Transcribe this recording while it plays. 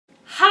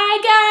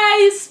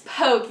guys,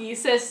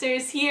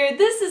 Pokesisters here.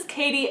 This is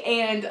Katie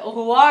and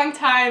long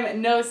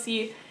time no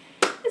see.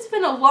 It's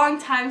been a long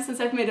time since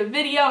I've made a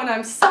video and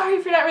I'm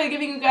sorry for not really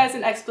giving you guys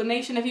an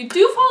explanation. If you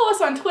do follow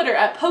us on Twitter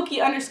at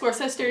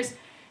Poke_sisters,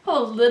 I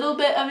have a little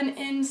bit of an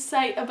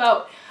insight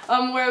about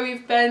where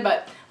we've been,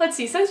 but let's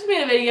see, since we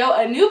made a video,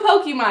 a new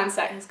Pokemon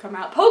set has come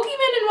out.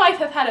 Pokemon and wife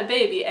have had a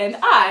baby and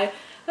I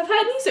have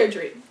had knee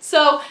surgery.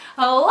 So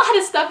a lot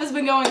of stuff has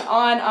been going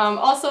on.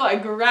 Also, I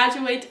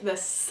graduate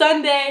this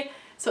Sunday,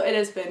 so it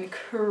has been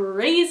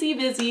crazy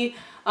busy.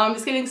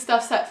 Just getting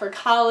stuff set for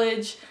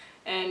college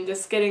and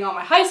just getting all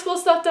my high school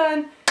stuff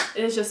done.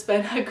 It has just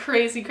been a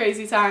crazy,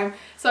 crazy time.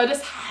 So I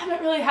just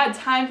haven't really had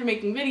time for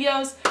making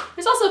videos.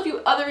 There's also a few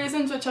other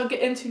reasons which I'll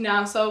get into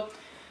now. So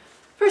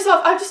first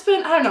off, I've just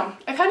been, I don't know,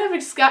 I kind of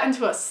just got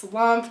into a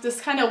slump.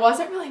 Just kind of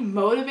wasn't really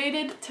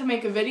motivated to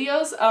make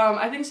videos.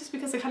 I think it's just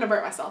because I kind of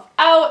burnt myself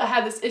out. I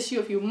had this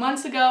issue a few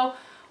months ago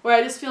where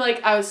I just feel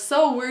like I was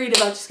so worried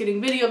about just getting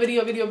video,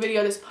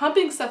 just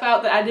pumping stuff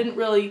out that I didn't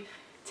really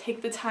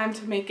take the time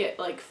to make it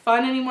like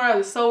fun anymore. I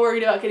was so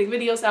worried about getting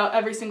videos out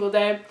every single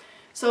day.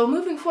 So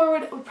moving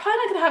forward, we're probably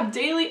not going to have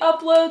daily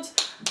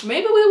uploads.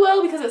 Maybe we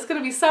will because it's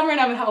going to be summer and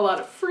I'm going to have a lot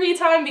of free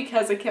time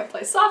because I can't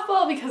play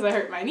softball because I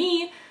hurt my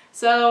knee.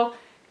 So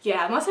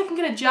yeah, unless I can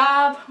get a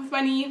job with my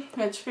knee,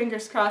 which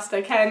fingers crossed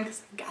I can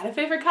because I've got to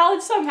pay for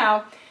college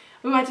somehow,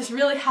 we might just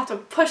really have to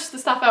push the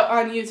stuff out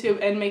on YouTube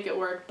and make it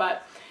work.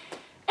 But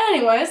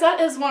anyways, that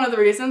is one of the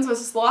reasons, was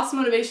just lost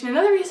motivation.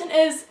 Another reason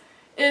is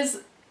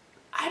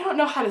I don't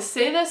know how to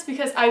say this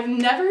because I've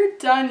never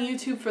done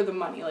YouTube for the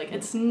money. Like,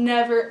 it's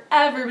never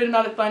ever been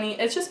about the money.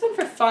 It's just been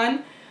for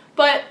fun.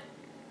 But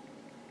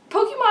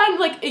Pokemon,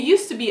 like it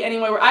used to be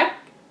anyway, where I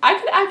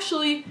could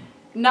actually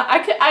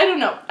I don't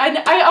know.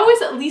 I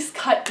always at least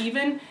cut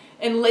even,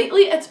 and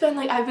lately it's been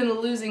like I've been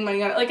losing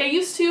money on it. Like, I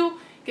used to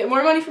get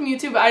more money from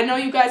YouTube, but I know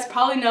you guys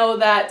probably know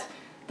that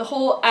the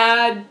whole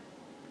ad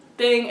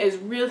thing is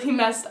really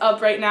messed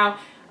up right now.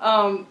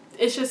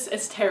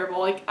 It's terrible.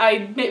 Like, I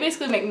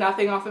basically make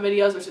nothing off of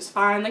videos, which is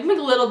fine. Like, make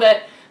a little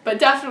bit, but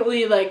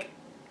definitely like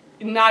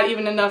not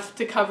even enough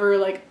to cover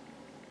like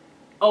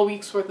a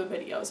week's worth of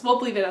videos. We'll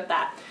leave it at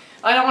that.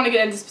 I don't want to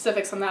get into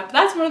specifics on that, but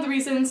that's one of the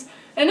reasons.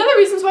 And another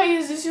reason why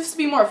it used to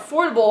be more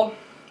affordable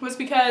was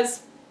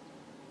because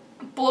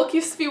bulk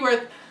used to be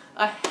worth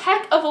a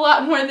heck of a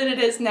lot more than it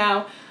is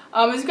now.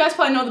 As you guys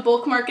probably know, the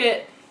bulk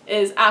market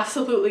is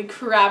absolutely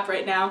crap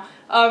right now.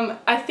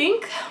 I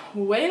think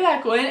way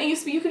back when it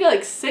used to be you could get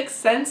like 6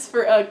 cents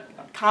for a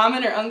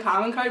common or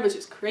uncommon card, which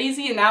is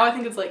crazy, and now I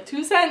think it's like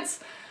 2 cents.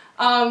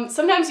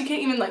 Sometimes you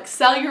can't even like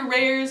sell your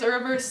rares or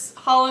reverse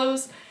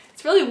holos.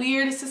 It's really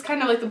weird. It's just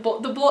kind of like the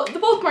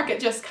bulk market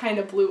just kind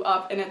of blew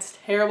up and it's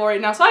terrible right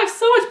now. So I have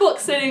so much bulk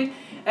sitting,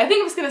 and I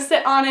think I'm just going to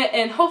sit on it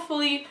and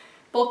hopefully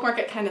bulk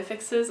market kind of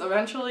fixes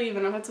eventually,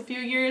 even if it's a few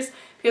years,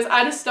 because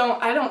I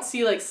don't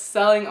see like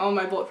selling all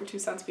my bulk for 2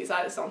 cents a piece.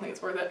 I just don't think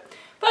it's worth it.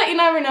 But you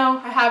never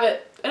know. I have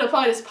it. It'll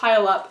probably just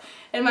pile up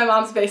in my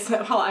mom's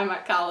basement while I'm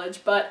at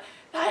college. But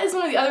that is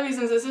one of the other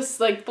reasons. Is just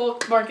like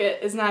bulk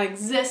market is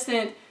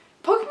non-existent.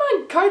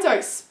 Pokemon cards are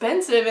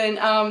expensive, and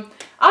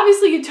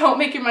obviously you don't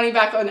make your money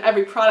back on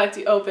every product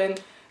you open.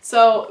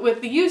 So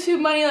with the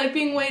YouTube money like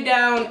being way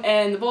down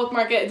and the bulk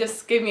market, it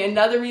just gave me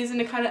another reason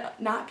to kind of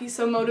not be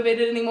so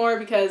motivated anymore,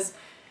 because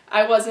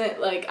I was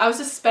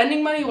just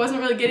spending money,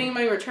 wasn't really getting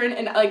money returned.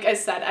 And like I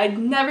said, I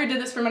never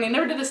did this for money. I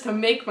never did this to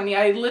make money.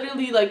 I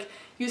literally like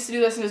used to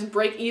do this and just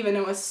break even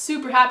and was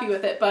super happy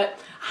with it. But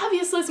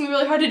obviously it's gonna be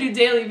really hard to do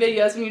daily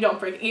videos when you don't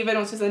break even,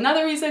 which is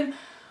another reason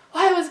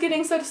why I was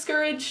getting so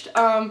discouraged.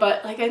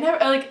 But like I'm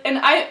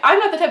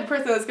not the type of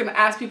person that's gonna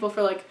ask people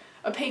for like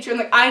a Patreon.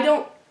 Like,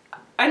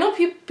 I know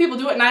people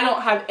do it and I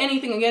don't have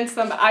anything against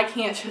them, but I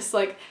can't just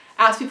like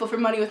ask people for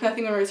money with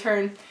nothing in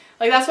return.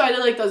 Like, that's why I did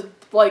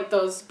like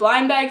those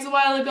blind bags a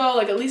while ago.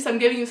 Like, at least I'm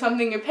giving you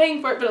something, you're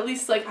paying for it, but at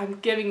least like I'm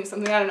giving you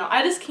something. I don't know.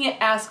 I just can't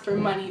ask for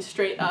money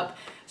straight up.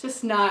 It's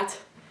just not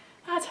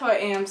how I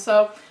am.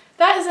 So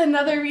that is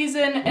another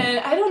reason, and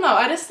I don't know.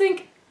 I just you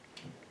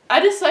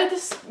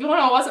know,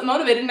 I wasn't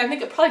motivated, and I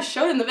think it probably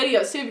showed in the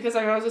videos too, because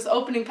I was just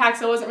opening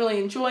packs. I wasn't really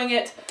enjoying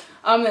it.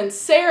 Then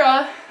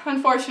Sarah,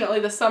 unfortunately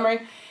this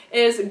summer,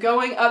 is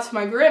going up to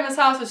my grandma's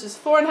house, which is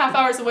 4.5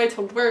 hours away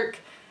to work,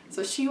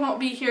 so she won't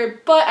be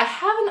here. But I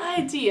have an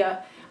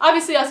idea.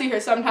 Obviously I'll see her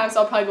sometimes,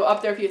 so I'll probably go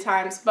up there a few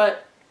times,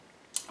 but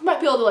I might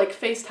be able to like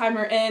FaceTime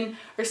her in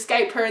or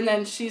Skype her, and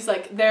then she's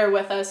like there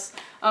with us.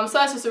 So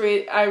that's just a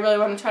way I really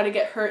want to try to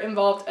get her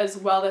involved as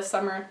well this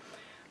summer.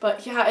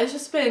 But yeah, it's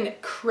just been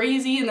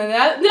crazy. And then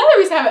the other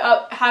reason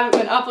I haven't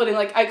been uploading,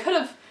 like I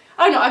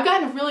don't know, I've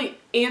gotten really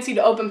antsy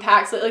to open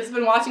packs. Like, I've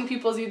been watching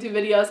people's YouTube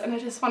videos and I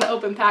just want to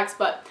open packs,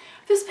 but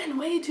I've just been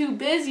way too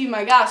busy.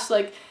 My gosh,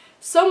 like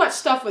so much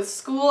stuff with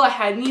school. I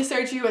had knee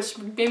surgery, which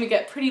made me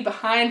get pretty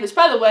behind, which,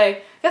 by the way,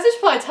 I guess I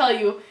should probably tell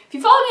you, if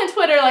you follow me on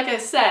Twitter, like I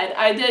said,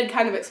 I did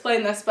kind of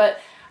explain this, but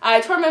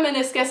I tore my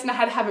meniscus and I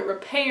had to have it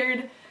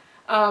repaired.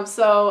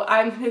 So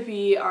I'm going to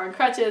be on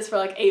crutches for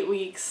like 8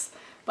 weeks,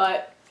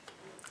 but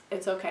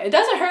it's okay. It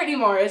doesn't hurt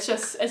anymore. It's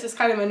just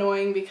kind of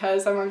annoying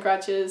because I'm on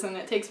crutches and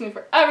it takes me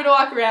forever to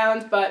walk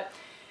around, but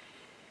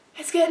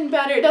it's getting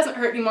better. It doesn't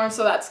hurt anymore,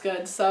 so that's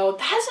good. So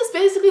that's just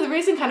basically the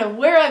reason kind of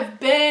where I've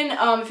been.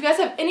 If you guys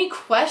have any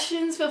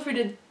questions, feel free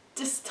to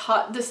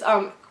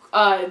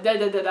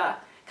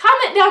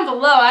comment down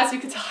below. As you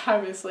can tell, I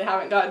obviously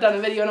haven't done a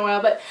video in a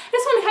while, but I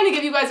just want to kind of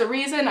give you guys a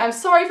reason. I'm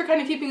sorry for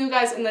kind of keeping you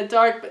guys in the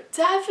dark, but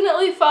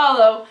definitely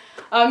follow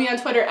me on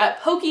Twitter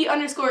at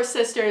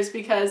Pokesisters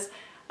because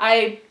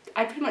I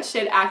pretty much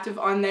stayed active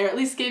on there, at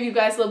least gave you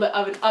guys a little bit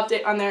of an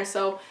update on there.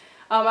 So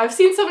I've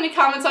seen so many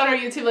comments on our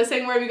YouTube like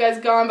saying, where have you guys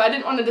gone? But I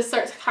didn't want to just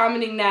start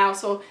commenting now.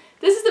 So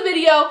this is the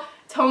video.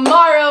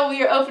 Tomorrow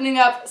we are opening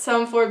up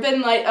some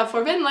Forbidden Light, a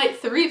Forbidden Light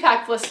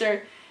 3-pack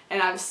blister.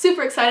 And I'm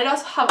super excited. I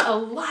also have a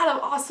lot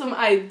of awesome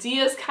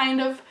ideas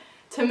kind of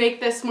to make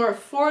this more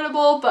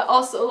affordable, but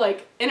also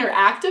like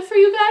interactive for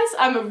you guys.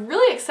 I'm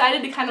really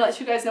excited to kind of let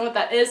you guys know what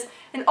that is.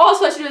 And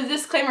also I should do a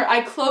disclaimer, I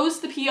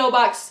closed the P.O.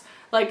 box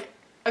like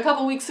a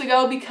couple weeks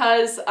ago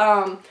because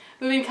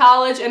moving to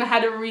college and I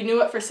had to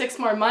renew it for 6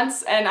 more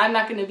months and I'm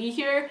not going to be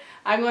here.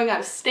 I'm going out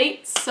of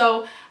state,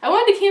 so I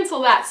wanted to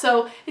cancel that.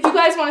 So if you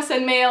guys want to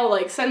send mail,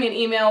 like send me an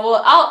email.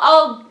 Well,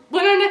 I'll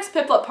when our next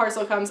Piplup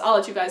parcel comes, I'll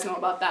let you guys know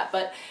about that.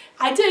 But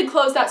I did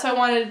close that, so I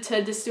wanted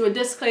to just do a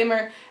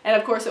disclaimer, and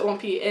of course it won't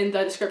be in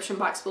the description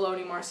box below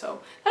anymore.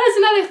 So that is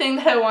another thing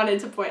that I wanted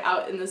to point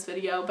out in this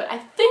video. But I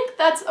think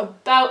that's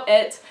about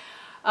it.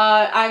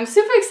 I'm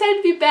super excited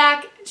to be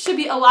back. Should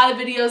be a lot of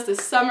videos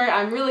this summer.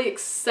 I'm really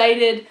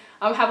excited.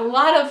 I've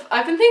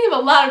been thinking of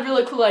a lot of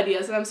really cool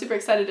ideas, and I'm super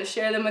excited to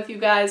share them with you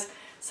guys.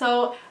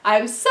 So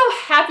I'm so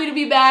happy to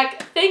be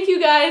back. Thank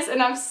you guys,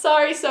 and I'm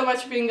sorry so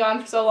much for being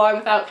gone for so long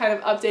without kind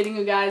of updating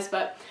you guys,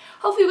 but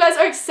hopefully you guys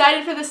are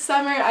excited for this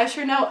summer. I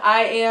sure know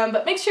I am,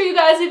 but make sure you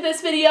guys give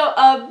this video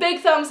a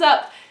big thumbs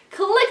up,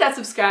 click that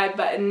subscribe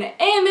button,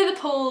 and may the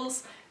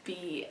polls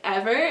be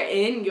ever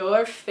in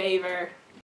your favor.